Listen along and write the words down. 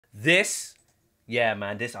This, yeah,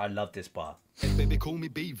 man, I love this bar. Hey, baby, call me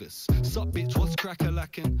Beavis. Sup, bitch, what's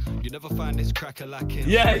crack-a-lacking? You never find this crack-a-lacking.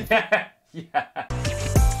 Yeah, yeah, yeah.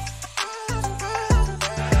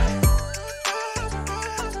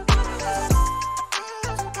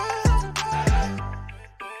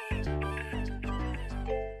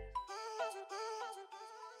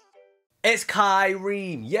 It's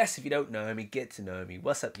Kaireem. Yes, if you don't know me, get to know me.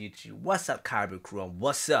 What's up, YouTube? What's up, Kaireem crew? And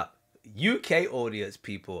what's up, UK audience,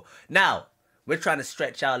 people? Now, we're trying to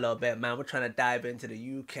stretch out a little bit, man. We're trying to dive into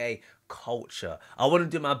the UK culture. I want to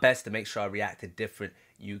do my best to make sure I react to different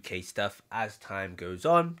UK stuff as time goes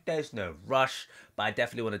on. There's no rush, but I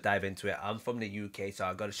definitely want to dive into it. I'm from the UK, so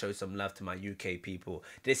I've got to show some love to my UK people.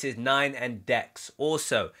 This is Nine and Dex.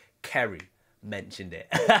 Also, Kerry mentioned it.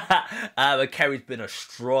 Kerry's been a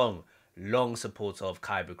strong, long supporter of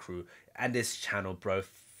Kaireem crew and this channel, bro,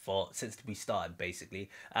 since we started, basically.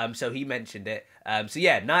 So he mentioned it. So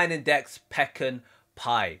yeah, Nine and Dex, Pecan,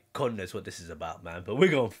 Pie. God knows what this is about, man, but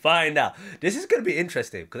we're gonna find out. This is gonna be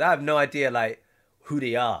interesting because I have no idea like who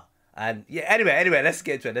they are. And yeah, anyway, let's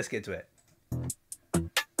get into it.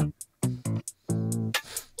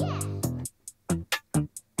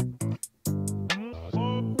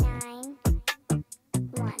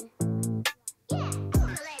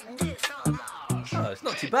 Oh, it's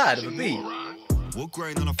not too bad of a beat. Wood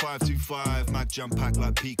grain on a 525, mag jam pack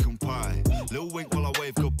like pecan pie. Little wink while I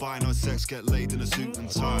wave goodbye, no sex, get laid in a suit and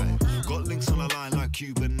tie. Got links on the line like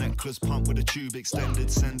Cuban necklace, pump with a tube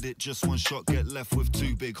extended, send it, just one shot, get left with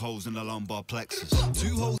 2 big holes in the lumbar plexus.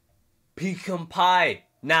 2 holes. Pecan pie.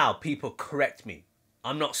 Now, people, correct me.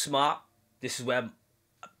 I'm not smart. This is where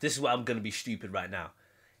I'm gonna be stupid right now.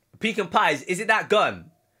 Pecan pie, is it that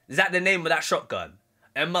gun? Is that the name of that shotgun?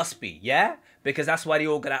 It must be, yeah? Because that's why they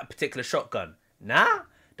all got that particular shotgun. Nah?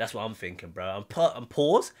 That's what I'm thinking, bro. I'm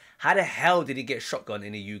pause. How the hell did he get shotgun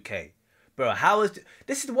in the UK? Bro,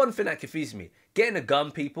 this is the one thing that confuses me. Getting a gun,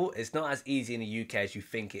 people, it's not as easy in the UK as you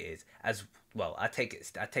think it is. As well, I take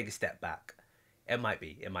a step back. It might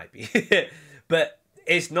be. But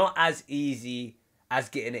it's not as easy as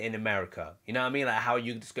getting it in America. You know what I mean? Like how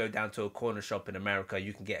you just go down to a corner shop in America,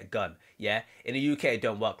 you can get a gun. Yeah? In the UK, it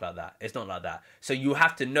don't work like that. It's not like that. So you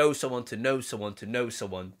have to know someone to know someone to know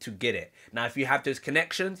someone to get it. Now, if you have those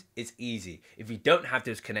connections, it's easy. If you don't have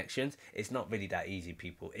those connections, it's not really that easy,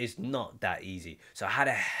 people. It's not that easy. So how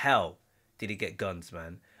the hell did he get guns,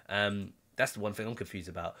 man? That's the one thing I'm confused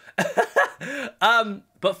about.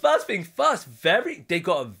 But first thing first, they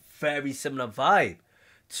got a very similar vibe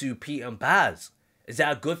to Pete and Baz. Is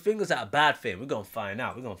that a good thing or is that a bad thing? We're going to find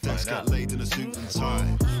out. Get laid in a suit and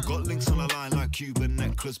tie. Got links on the line like Cuban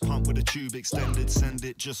necklace, pump with a tube extended, send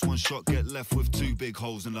it, just one shot, get left with 2 big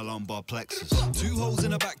holes in the lumbar plexus. 2 holes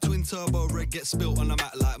in the back, twin turbo, red get spilt on the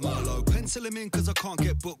mat like Merlot. Pencil him in cause I can't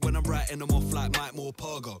get booked when I'm writing them off like Mike Moore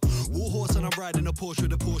Pogo. Warhorse and I'm riding a Porsche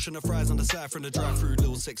with a portion of fries on the side from the drive-through.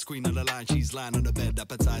 Little sex queen on the line, she's lying on the bed,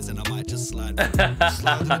 appetizing, I might just slide.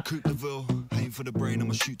 Slide in a coupe de ville, aim for the brain,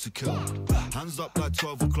 I'ma shoot to kill. Hands up like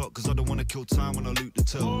 12 o'clock cause I don't want to kill time when I loot the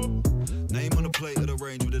till. Name on the plate of the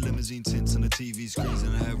range with the limousine tints and the TV screens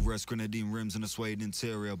and the headrest, grenadine rims and a suede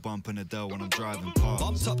interior, bumping a Dell when I'm driving past.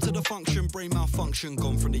 Bumped up to the function, brain malfunction,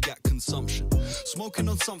 gone from the yak consumption. Smoking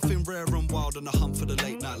on something rare and wild on the hunt for the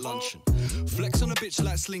late night luncheon. Flex on a bitch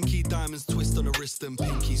like Slinky, diamonds twist on the wrist and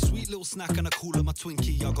pinky. Sweet little snack and a cooler my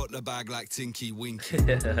Twinkie, I got the bag like Tinky Winky.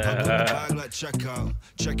 I got the bag like checkout,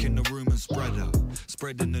 checking the room and spread out.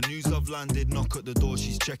 Spreading the news I've landed, knock at the door,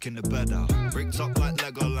 she's checking the bed out. Bricked up like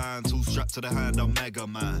Legoland, all strapped to the hand, I'm Mega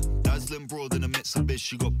Man. Dazzling broad in the Mitsubishi,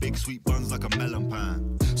 she got big sweet buns like a melon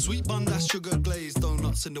pan. Sweet bun, that's sugar glazed,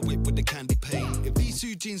 donuts in the whip with the candy paint. If these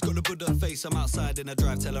 2 jeans got a Buddha face, I'm outside in a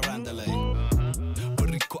drive, tell her Andalay.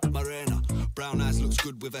 Morena, brown eyes looks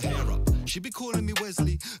good with her hair up. She be calling me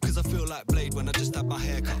Wesley, cause I feel like Blade when I just had my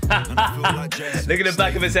hair cut. And I feel like Jason. Look at the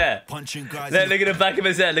back of his hair. Punching guys. Look at the back of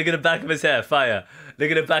his hair. Look at the back of his hair. Fire.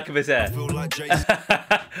 Look at the back of his hair. I feel like Jason.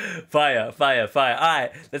 Fire.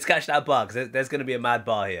 Alright, let's catch that bar, because there's going to be a mad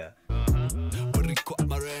bar here.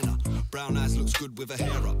 Morena, brown eyes looks good with her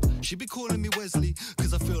hair up. She be calling me Wesley,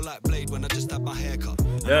 cause I feel like Blade when I just had my hair cut.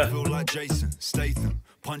 Yeah. I feel like Jason Statham,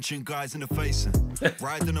 punching guys in the face and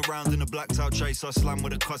riding around in a blacked out chase. I slam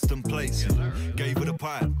with a custom plates. Gave her the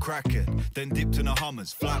pipe, crack it, then dipped in a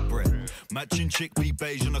Hummers, flatbread. Matching chickpea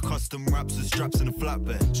beige on a custom wraps and straps in a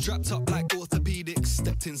flatbed. Strapped up like orthopedics,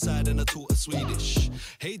 stepped inside and I taught her Swedish.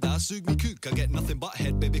 Hey da, sug me kook, I get nothing but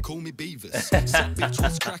head, baby, call me Beavis. Sup bitch,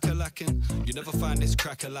 what's crack-a-lacking? You never find this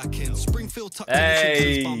crack-a-lacking. Springfield tucked in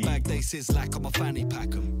the 60s, bum bag, they sizz like I'm a fanny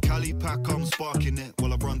pack 'em. Cali pack, I'm sparking it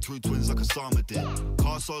while I run through twins like a Sama did.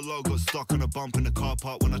 Car so low, got stuck on a bump in the car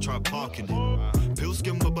park when I tried parking it. Pill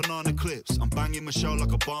skin with banana clips, I'm banging Michelle like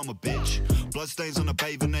Obama, bitch. Bloodstains on the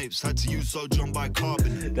bathing apes, had to use sodium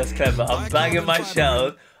bicarbonate. That's clever. I'm banging my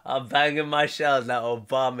shells. I'm banging my shells like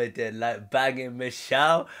Obama did, like banging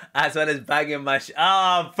Michelle as well as banging my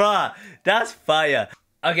oh, bruh, that's fire.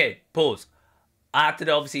 Okay, pause. I have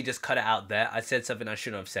to obviously just cut it out there. I said something I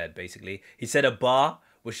shouldn't have said, basically. He said a bar,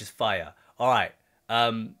 which is fire. All right.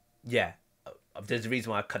 Yeah. There's a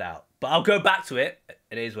reason why I cut it out. But I'll go back to it.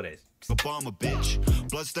 It is what it is. Obama, bitch.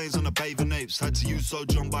 Bloodstains on the bathing apes, had to use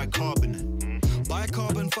sodium bicarbonate.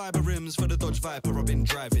 Bicarbon fiber rims for the Dodge Viper I've been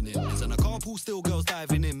driving in. And a carpool still girls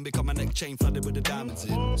diving in, become my neck chain flooded with the diamonds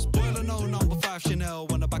in. Spoiler no, number 5 Chanel,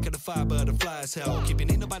 on the back of the Firebird, the fly as hell. Keeping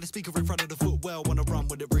in by the speaker in front of the footwell, wanna run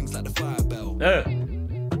with it rings like the fire bell.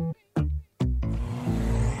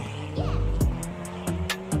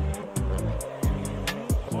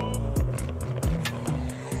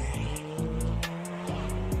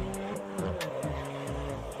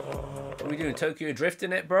 What are we doing? Tokyo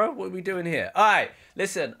drifting it, bro? What are we doing here? All right,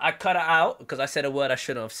 listen, I cut it out because I said a word I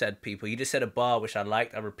shouldn't have said, people. You just said a bar, which I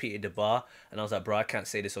liked. I repeated the bar, and I was like, bro, I can't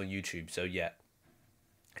say this on YouTube. So, yeah.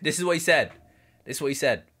 This is what he said. This is what he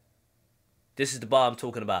said. This is the bar I'm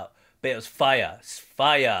talking about. But it was fire. It's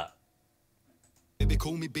fire. They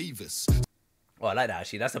call me Beavis. Oh, I like that,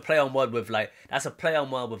 actually. That's a play on word with, like, that's a play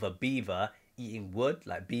on word with a beaver eating wood,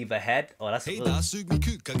 like beaver head. Oh, that's hey, that suit me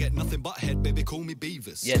kook. I get nothing but head, baby. Call me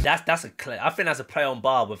Beavis. Yeah, that's a. I think that's a play on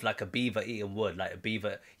bar with like a beaver eating wood, like a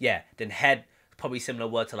beaver. Yeah, then head, probably similar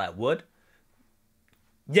word to like wood.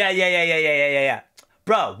 Yeah.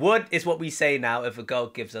 Bro, wood is what we say now if a girl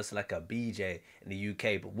gives us like a BJ in the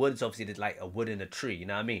UK, but wood is obviously like a wood in a tree. You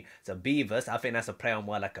know what I mean? So beavers, I think that's a play on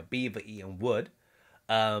word like a beaver eating wood.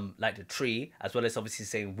 Like the tree, as well as obviously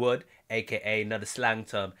saying wood, aka another slang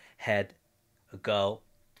term, head. A girl.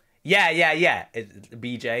 Yeah. It's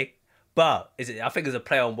BJ. But I think it's a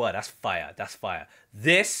play on word. That's fire. That's fire.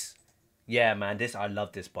 This, yeah, man, I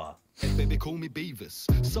love this bar. Hey, baby, call me Beavis.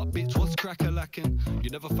 Sup, bitch, what's cracker-lacking? You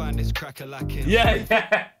never find this cracker-lacking.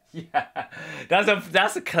 Yeah.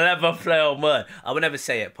 That's a clever play on word. I would never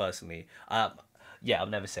say it personally. Yeah, I'll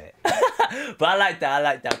never say it. But I like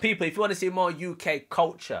that. People, if you want to see more UK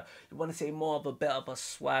culture, you want to see more of a bit of a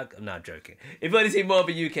swag. I'm not joking. If you want to see more of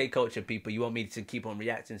a UK culture, people, you want me to keep on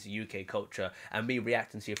reacting to UK culture and me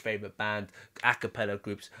reacting to your favourite band, acapella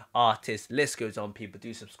groups, artists, list goes on, people.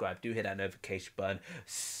 Do subscribe. Do hit that notification button.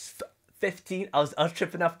 15, I was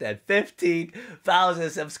tripping up there. 15,000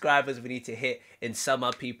 subscribers we need to hit in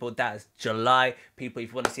summer, people. That is July. People, if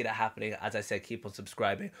you want to see that happening, as I said, keep on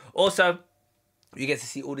subscribing. Also, you get to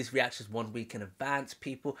see all these reactions 1 week in advance,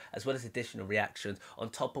 people, as well as additional reactions on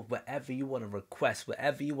top of whatever you want to request,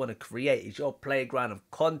 whatever you want to create. It's your playground of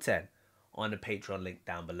content on the Patreon link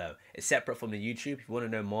down below. It's separate from the YouTube. If you want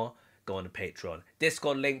to know more, go on the Patreon.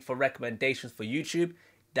 Discord link for recommendations for YouTube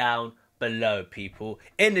down below, people,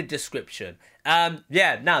 in the description.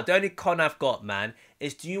 Yeah, now, the only con I've got, man,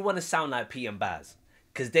 is do you want to sound like Pete and Baz?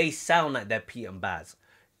 Because they sound like they're Pete and Baz.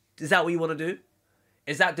 Is that what you want to do?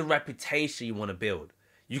 Is that the reputation you want to build?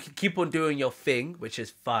 You can keep on doing your thing, which is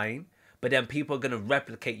fine, but then people are going to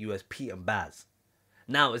replicate you as Pete and Baz.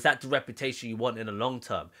 Now, is that the reputation you want in the long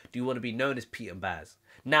term? Do you want to be known as Pete and Baz?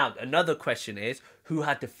 Now, another question is, who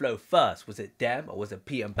had the flow first? Was it them or was it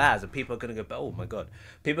Pete and Baz? And people are going to go, oh my God.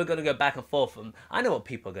 People are going to go back and forth. And I know what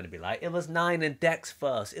people are going to be like. It was 9 and Dex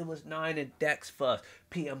first.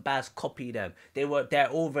 Pete and Baz copied them. They're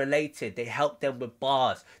all related. They helped them with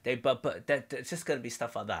bars. But it's just going to be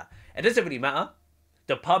stuff like that. It doesn't really matter.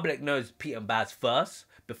 The public knows Pete and Baz first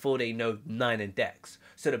before they know 9 and Dex.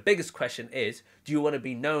 So the biggest question is, do you want to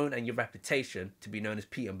be known and your reputation to be known as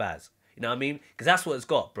Pete and Baz? You know what I mean? Because that's what it's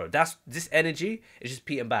got, bro. This energy is just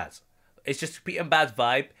Pete and Baz. It's just Pete and Baz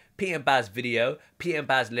vibe, Pete and Baz video, Pete and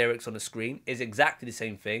Baz lyrics on the screen is exactly the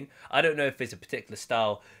same thing. I don't know if it's a particular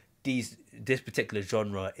style this particular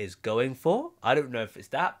genre is going for. I don't know if it's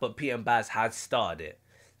that, but Pete and Baz has started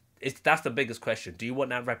it. That's the biggest question. Do you want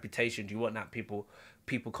that reputation? Do you want that people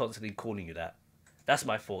constantly calling you that? That's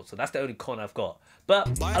my thought. So that's the only con I've got.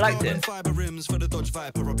 But I liked it. Fiber rims for the Dodge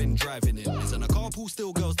Viper I've been driving in. And a carpool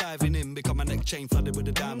still girls diving in. Become my neck chain flooded with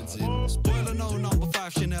the diamonds in. Spoiler no, number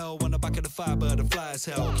 5 Chanel. On the back of the Firebird, the fly as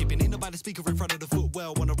hell. Keeping in by the speaker in front of the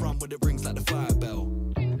footwell. Wanna run with it rings like the fire bell.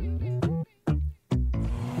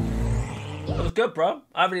 It was good, bro.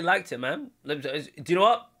 I really liked it, man. Do you know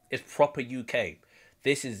what? It's proper UK.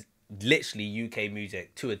 This is literally UK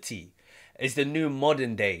music to a T. It's the new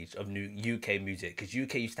modern days of new UK music, because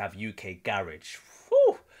UK used to have UK garage.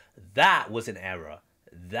 Whew, that was an era.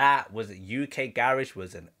 UK garage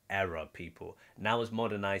was an era, people. Now it's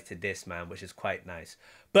modernized to this, man, which is quite nice.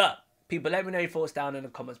 But people, let me know your thoughts down in the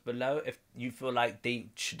comments below if you feel like they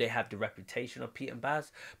have the reputation of Pete and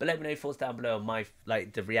Baz. But let me know your thoughts down below on my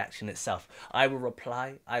the reaction itself. I will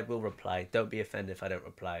reply. Don't be offended if I don't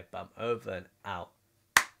reply. But I'm over and out.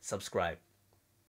 Subscribe.